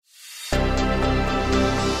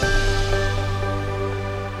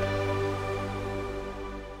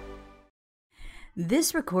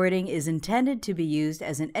This recording is intended to be used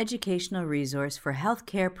as an educational resource for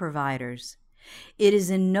healthcare providers. It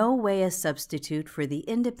is in no way a substitute for the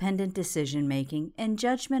independent decision-making and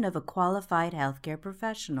judgment of a qualified healthcare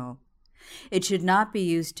professional. It should not be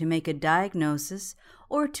used to make a diagnosis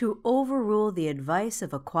or to overrule the advice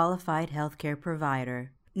of a qualified healthcare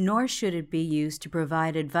provider, nor should it be used to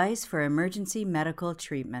provide advice for emergency medical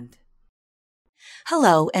treatment.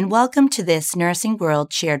 Hello, and welcome to this Nursing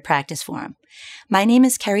World Shared Practice Forum. My name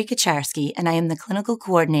is Kerry Kaczarski, and I am the Clinical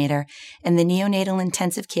Coordinator in the Neonatal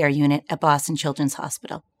Intensive Care Unit at Boston Children's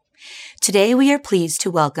Hospital. Today, we are pleased to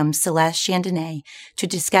welcome Celeste Chandonnet to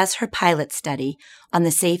discuss her pilot study on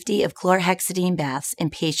the safety of chlorhexidine baths in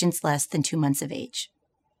patients less than 2 months of age.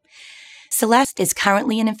 Celeste is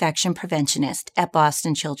currently an infection preventionist at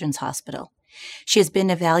Boston Children's Hospital. She has been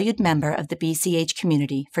a valued member of the BCH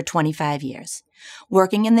community for 25 years,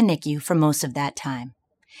 working in the NICU for most of that time.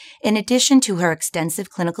 In addition to her extensive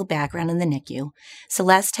clinical background in the NICU,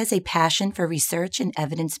 Celeste has a passion for research and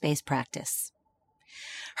evidence-based practice.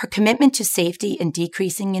 Her commitment to safety and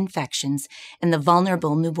decreasing infections in the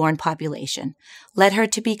vulnerable newborn population led her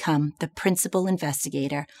to become the principal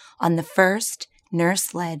investigator on the first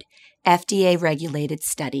nurse-led, FDA-regulated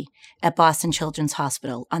study at Boston Children's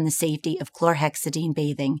Hospital on the safety of chlorhexidine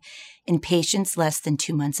bathing in patients less than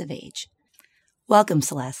 2 months of age. Welcome,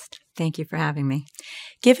 Celeste. Thank you for having me.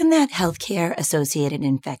 Given that healthcare-associated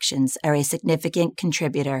infections are a significant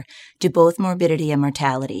contributor to both morbidity and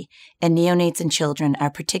mortality, and neonates and children are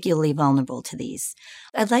particularly vulnerable to these,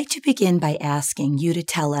 I'd like to begin by asking you to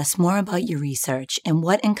tell us more about your research and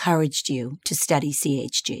what encouraged you to study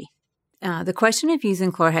CHG. The question of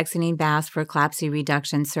using chlorhexidine baths for CLABSI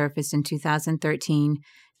reduction surfaced in 2013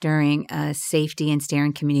 during a safety and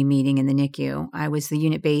steering committee meeting in the NICU. I was the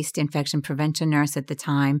unit-based infection prevention nurse at the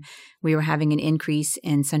time. We were having an increase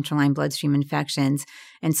in central line bloodstream infections,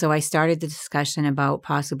 and so I started the discussion about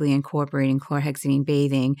possibly incorporating chlorhexidine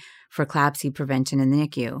bathing for CLABSI prevention in the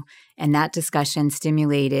NICU. And that discussion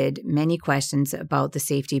stimulated many questions about the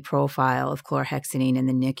safety profile of chlorhexidine in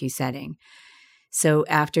the NICU setting. So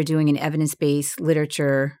after doing an evidence-based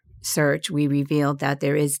literature search, we revealed that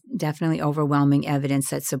there is definitely overwhelming evidence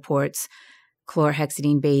that supports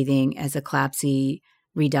chlorhexidine bathing as a CLABSI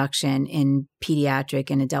reduction in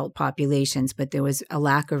pediatric and adult populations, but there was a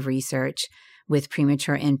lack of research with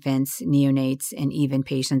premature infants, neonates, and even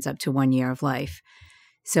patients up to 1 year of life.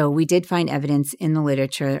 So we did find evidence in the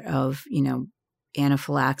literature of,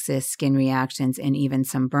 anaphylaxis, skin reactions, and even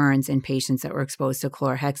some burns in patients that were exposed to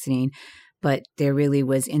chlorhexidine, but there really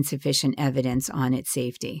was insufficient evidence on its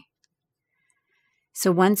safety.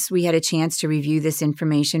 So once we had a chance to review this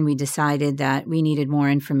information, we decided that we needed more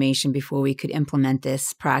information before we could implement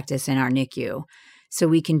this practice in our NICU. So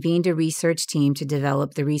we convened a research team to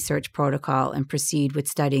develop the research protocol and proceed with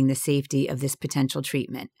studying the safety of this potential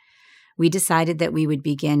treatment. We decided that we would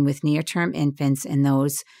begin with near-term infants and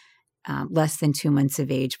those less than 2 months of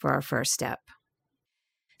age for our first step.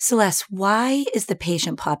 Celeste, why is the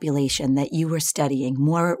patient population that you were studying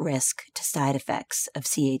more at risk to side effects of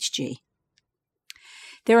CHG?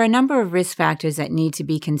 There are a number of risk factors that need to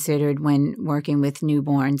be considered when working with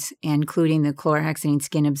newborns, including the chlorhexidine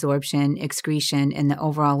skin absorption, excretion, and the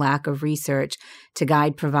overall lack of research to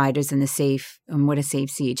guide providers in what a safe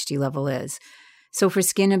CHG level is. So for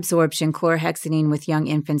skin absorption, chlorhexidine with young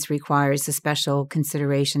infants requires a special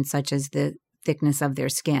consideration such as the thickness of their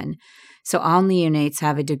skin. So all neonates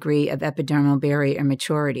have a degree of epidermal barrier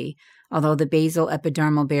immaturity. Although the basal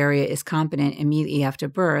epidermal barrier is competent immediately after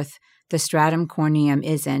birth, the stratum corneum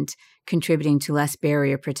isn't, contributing to less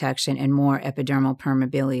barrier protection and more epidermal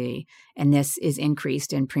permeability, and this is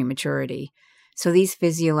increased in prematurity. So these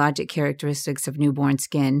physiologic characteristics of newborn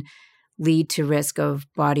skin lead to risk of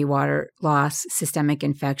body water loss, systemic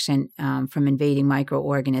infection from invading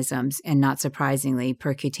microorganisms, and not surprisingly,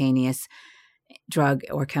 percutaneous drug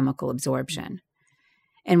or chemical absorption.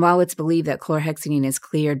 And while it's believed that chlorhexidine is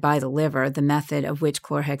cleared by the liver, the method of which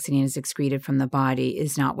chlorhexidine is excreted from the body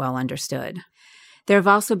is not well understood. There have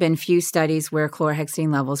also been few studies where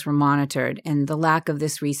chlorhexidine levels were monitored, and the lack of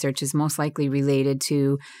this research is most likely related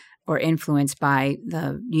to or influenced by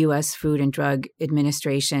the U.S. Food and Drug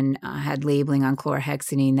Administration had labeling on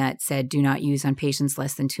chlorhexidine that said do not use on patients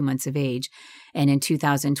less than 2 months of age. And in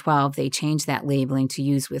 2012, they changed that labeling to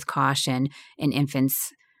use with caution in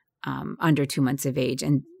infants under 2 months of age.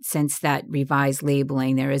 And since that revised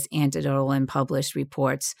labeling, there is anecdotal and published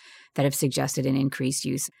reports that have suggested an increased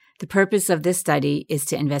use. The purpose of this study is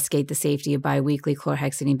to investigate the safety of biweekly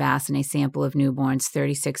chlorhexidine baths in a sample of newborns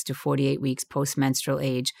 36 to 48 weeks post-menstrual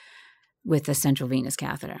age with a central venous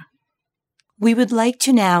catheter. We would like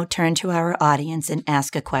to now turn to our audience and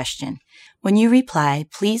ask a question. When you reply,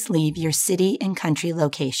 please leave your city and country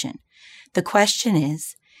location. The question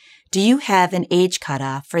is, do you have an age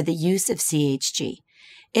cutoff for the use of CHG?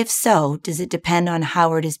 If so, does it depend on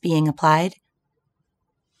how it is being applied?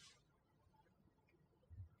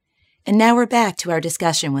 And now we're back to our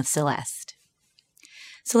discussion with Celeste.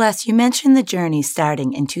 Celeste, you mentioned the journey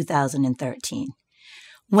starting in 2013.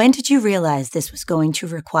 When did you realize this was going to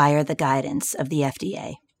require the guidance of the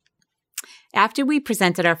FDA? After we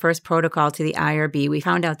presented our first protocol to the IRB, we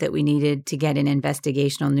found out that we needed to get an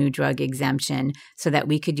investigational new drug exemption so that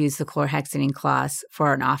we could use the chlorhexidine cloths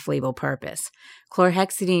for an off-label purpose.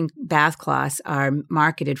 Chlorhexidine bath cloths are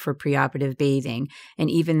marketed for preoperative bathing, and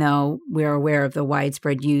even though we're aware of the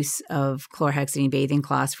widespread use of chlorhexidine bathing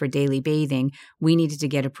cloths for daily bathing, we needed to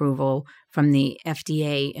get approval from the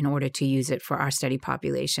FDA in order to use it for our study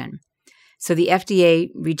population. So the FDA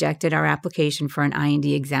rejected our application for an IND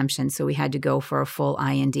exemption, so we had to go for a full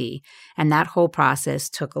IND. And that whole process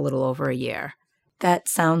took a little over a year. That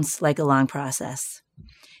sounds like a long process.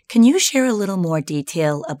 Can you share a little more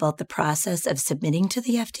detail about the process of submitting to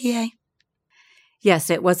the FDA? Yes,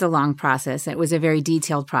 it was a long process. It was a very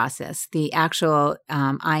detailed process. The actual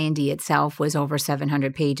IND itself was over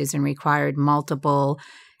 700 pages and required multiple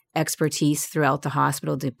expertise throughout the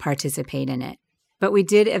hospital to participate in it. But we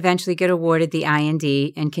did eventually get awarded the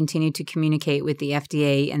IND and continued to communicate with the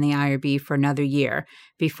FDA and the IRB for another year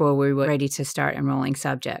before we were ready to start enrolling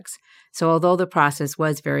subjects. So although the process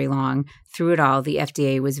was very long, through it all, the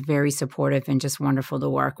FDA was very supportive and just wonderful to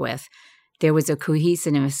work with. There was a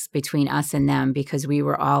cohesiveness between us and them because we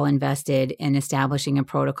were all invested in establishing a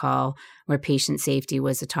protocol where patient safety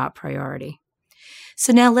was a top priority.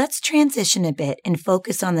 So now let's transition a bit and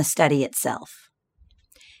focus on the study itself.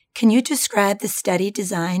 Can you describe the study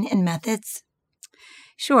design and methods?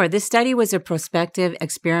 Sure. This study was a prospective,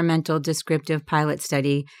 experimental, descriptive pilot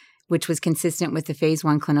study, which was consistent with the phase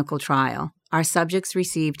 1 clinical trial. Our subjects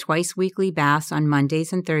received twice-weekly baths on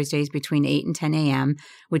Mondays and Thursdays between 8 and 10 a.m.,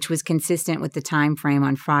 which was consistent with the time frame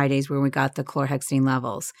on Fridays where we got the chlorhexidine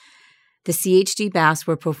levels. The CHG baths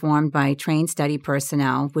were performed by trained study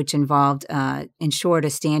personnel, which involved, in short,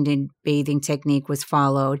 a standard bathing technique was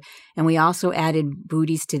followed, and we also added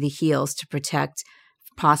booties to the heels to protect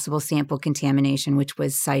possible sample contamination, which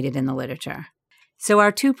was cited in the literature. So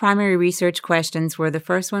our two primary research questions were, the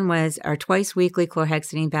first one was, are twice-weekly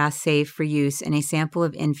chlorhexidine baths safe for use in a sample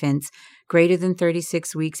of infants greater than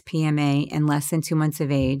 36 weeks PMA and less than 2 months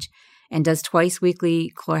of age? And does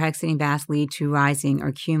twice-weekly chlorhexidine baths lead to rising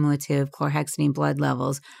or cumulative chlorhexidine blood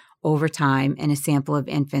levels over time in a sample of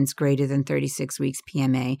infants greater than 36 weeks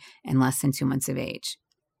PMA and less than 2 months of age?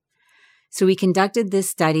 So we conducted this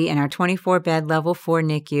study in our 24-bed Level 4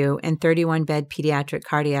 NICU and 31-bed pediatric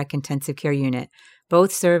cardiac intensive care unit.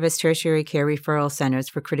 Both serve as tertiary care referral centers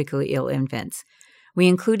for critically ill infants. We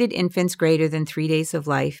included infants greater than 3 days of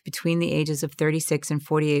life between the ages of 36 and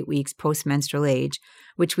 48 weeks post-menstrual age,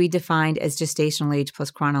 which we defined as gestational age plus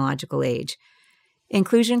chronological age.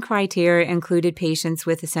 Inclusion criteria included patients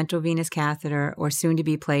with a central venous catheter or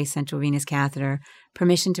soon-to-be-placed central venous catheter,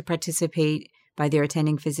 permission to participate by their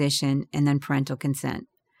attending physician, and then parental consent.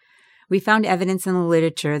 We found evidence in the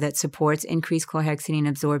literature that supports increased chlorhexidine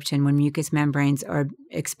absorption when mucous membranes are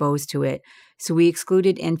exposed to it, so we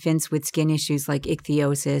excluded infants with skin issues like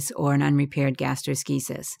ichthyosis or an unrepaired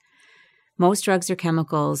gastroschisis. Most drugs or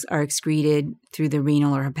chemicals are excreted through the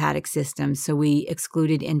renal or hepatic system, so we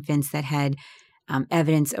excluded infants that had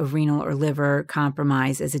evidence of renal or liver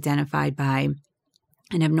compromise as identified by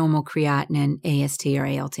an abnormal creatinine, AST, or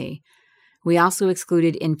ALT. We also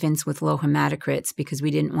excluded infants with low hematocrits because we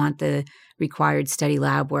didn't want the required study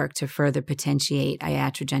lab work to further potentiate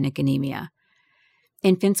iatrogenic anemia.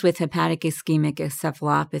 Infants with hepatic ischemic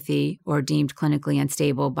encephalopathy or deemed clinically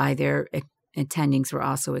unstable by their attendings were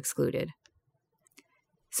also excluded.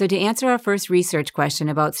 So to answer our first research question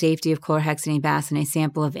about safety of chlorhexidine baths in a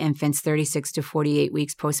sample of infants 36 to 48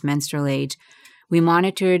 weeks post-menstrual age, we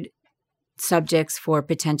monitored subjects for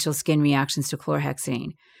potential skin reactions to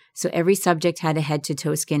chlorhexidine. So every subject had a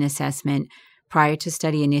head-to-toe skin assessment prior to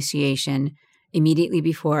study initiation, immediately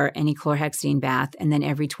before any chlorhexidine bath, and then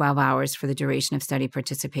every 12 hours for the duration of study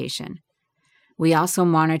participation. We also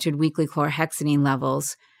monitored weekly chlorhexidine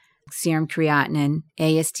levels, serum creatinine,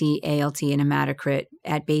 AST, ALT, and hematocrit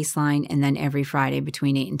at baseline, and then every Friday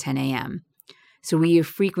between 8 and 10 a.m. So we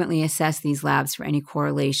frequently assess these labs for any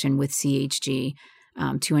correlation with CHG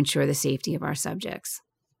to ensure the safety of our subjects.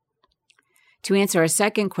 To answer our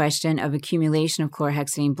second question of accumulation of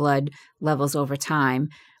chlorhexidine blood levels over time,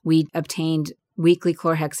 we obtained weekly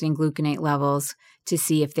chlorhexidine gluconate levels to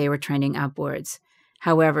see if they were trending upwards.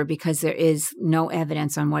 However, because there is no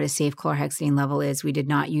evidence on what a safe chlorhexidine level is, we did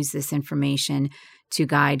not use this information to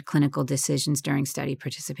guide clinical decisions during study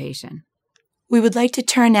participation. We would like to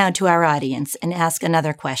turn now to our audience and ask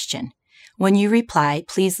another question. When you reply,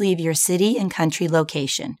 please leave your city and country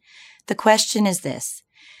location. The question is this: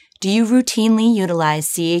 do you routinely utilize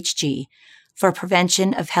CHG for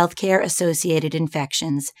prevention of healthcare-associated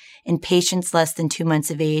infections in patients less than 2 months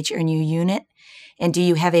of age or in your unit? And do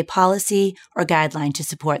you have a policy or guideline to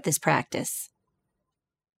support this practice?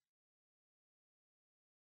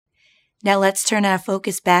 Now let's turn our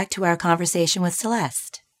focus back to our conversation with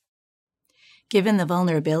Celeste. Given the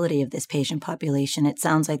vulnerability of this patient population, it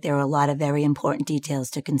sounds like there are a lot of very important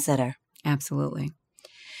details to consider. Absolutely.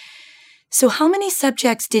 So how many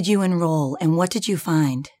subjects did you enroll and what did you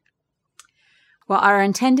find? Well, our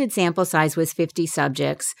intended sample size was 50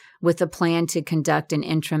 subjects with a plan to conduct an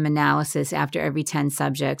interim analysis after every 10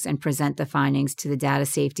 subjects and present the findings to the Data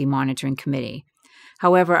Safety Monitoring Committee.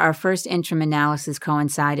 However, our first interim analysis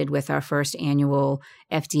coincided with our first annual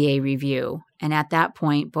FDA review. And at that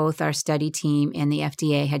point, both our study team and the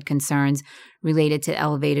FDA had concerns related to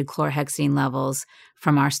elevated chlorhexidine levels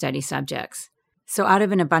from our study subjects. So out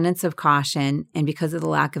of an abundance of caution, and because of the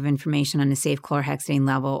lack of information on a safe chlorhexidine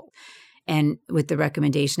level, and with the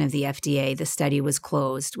recommendation of the FDA, the study was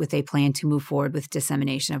closed with a plan to move forward with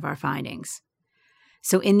dissemination of our findings.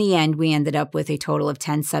 So in the end, we ended up with a total of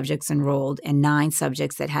 10 subjects enrolled and 9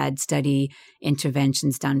 subjects that had study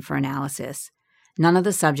interventions done for analysis. None of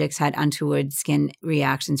the subjects had untoward skin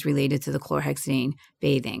reactions related to the chlorhexidine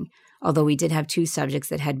bathing, although we did have 2 subjects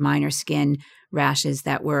that had minor skin rashes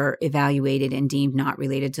that were evaluated and deemed not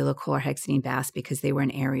related to the chlorhexidine baths because they were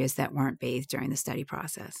in areas that weren't bathed during the study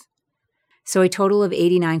process. So a total of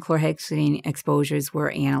 89 chlorhexidine exposures were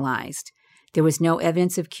analyzed. There was no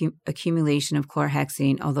evidence of accumulation of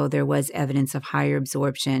chlorhexidine, although there was evidence of higher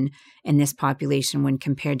absorption in this population when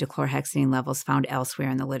compared to chlorhexidine levels found elsewhere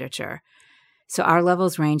in the literature. So our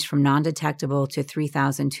levels ranged from non-detectable to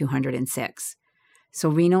 3,206. So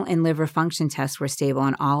renal and liver function tests were stable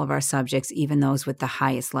on all of our subjects, even those with the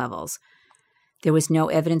highest levels. There was no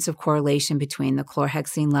evidence of correlation between the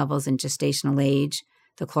chlorhexidine levels in gestational age,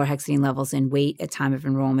 the chlorhexidine levels in weight at time of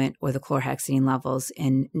enrollment, or the chlorhexidine levels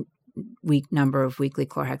in number of weekly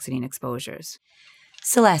chlorhexidine exposures.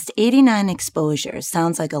 Celeste, 89 exposures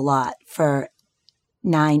sounds like a lot for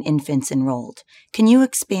 9 infants enrolled. Can you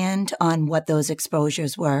expand on what those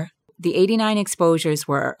exposures were? The 89 exposures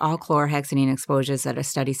were all chlorhexidine exposures that our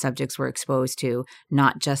study subjects were exposed to,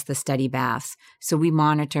 not just the study baths. So we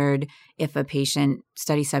monitored if a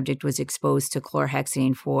study subject was exposed to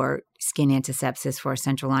chlorhexidine for skin antisepsis for a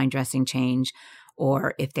central line dressing change,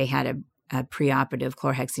 or if they had a preoperative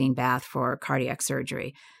chlorhexidine bath for cardiac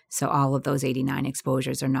surgery. So all of those 89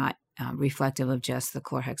 exposures are not reflective of just the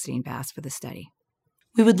chlorhexidine baths for the study.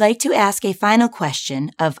 We would like to ask a final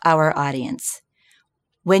question of our audience.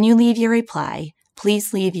 When you leave your reply,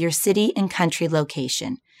 please leave your city and country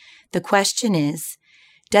location. The question is,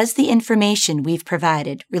 does the information we've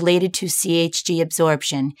provided related to CHG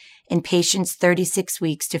absorption in patients 36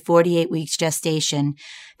 weeks to 48 weeks gestation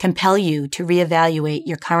compel you to reevaluate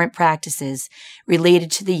your current practices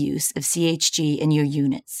related to the use of CHG in your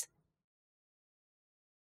units?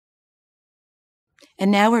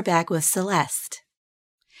 And now we're back with Celeste.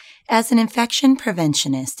 As an infection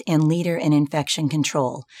preventionist and leader in infection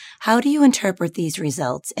control, how do you interpret these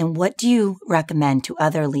results and what do you recommend to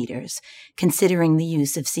other leaders considering the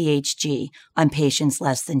use of CHG on patients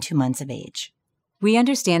less than 2 months of age? We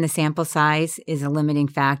understand the sample size is a limiting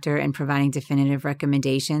factor in providing definitive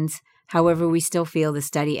recommendations. However, we still feel the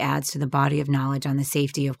study adds to the body of knowledge on the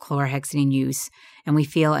safety of chlorhexidine use, and we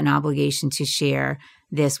feel an obligation to share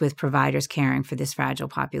this with providers caring for this fragile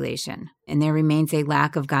population. And there remains a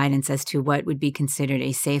lack of guidance as to what would be considered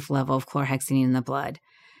a safe level of chlorhexidine in the blood.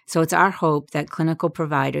 So it's our hope that clinical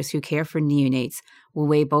providers who care for neonates will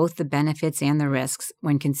weigh both the benefits and the risks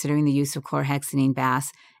when considering the use of chlorhexidine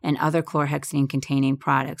baths and other chlorhexidine-containing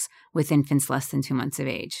products with infants less than 2 months of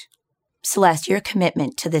age. Celeste, your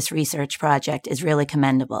commitment to this research project is really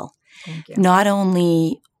commendable. Thank you. Not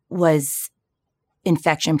only was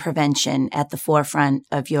infection prevention at the forefront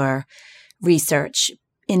of your research,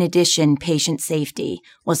 in addition, patient safety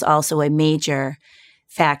was also a major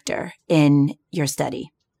factor in your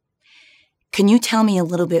study. Can you tell me a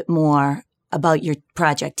little bit more about your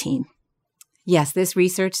project team? Yes, this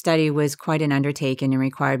research study was quite an undertaking and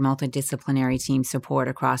required multidisciplinary team support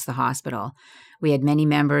across the hospital. We had many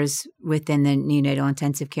members within the neonatal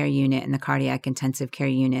intensive care unit and the cardiac intensive care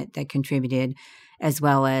unit that contributed, as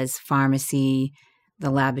well as pharmacy, the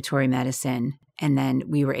laboratory medicine. And then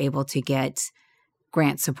we were able to get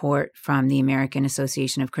grant support from the American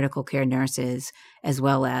Association of Critical Care Nurses, as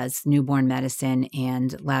well as newborn medicine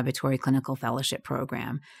and laboratory clinical fellowship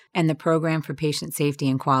program, and the program for patient safety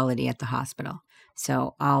and quality at the hospital.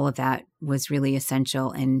 So all of that was really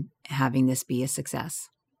essential in having this be a success.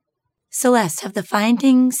 Celeste, have the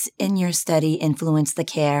findings in your study influenced the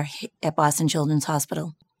care at Boston Children's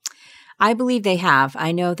Hospital? I believe they have.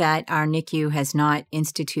 I know that our NICU has not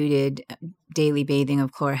instituted daily bathing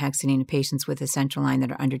of chlorhexidine to patients with a central line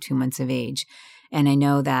that are under 2 months of age. And I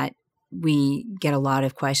know that we get a lot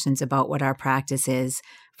of questions about what our practice is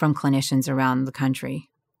from clinicians around the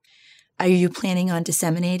country. Are you planning on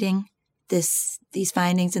disseminating these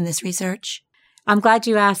findings and this research? I'm glad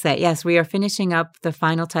you asked that. Yes, we are finishing up the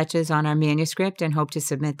final touches on our manuscript and hope to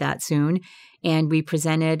submit that soon. And we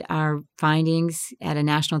presented our findings at a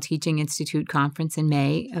National Teaching Institute conference in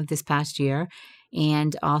May of this past year,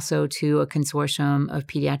 and also to a consortium of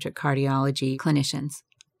pediatric cardiology clinicians.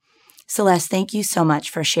 Celeste, thank you so much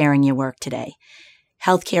for sharing your work today.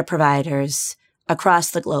 Healthcare providers across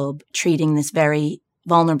the globe treating this very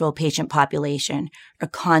vulnerable patient population are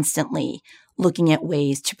constantly looking at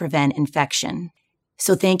ways to prevent infection.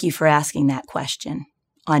 So thank you for asking that question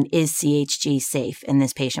on is CHG safe in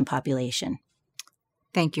this patient population?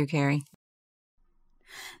 Thank you, Carrie.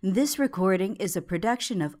 This recording is a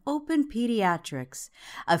production of Open Pediatrics,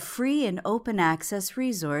 a free and open access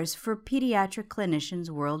resource for pediatric clinicians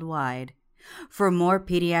worldwide. For more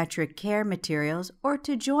pediatric care materials or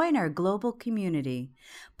to join our global community,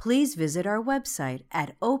 please visit our website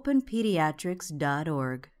at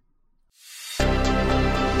openpediatrics.org.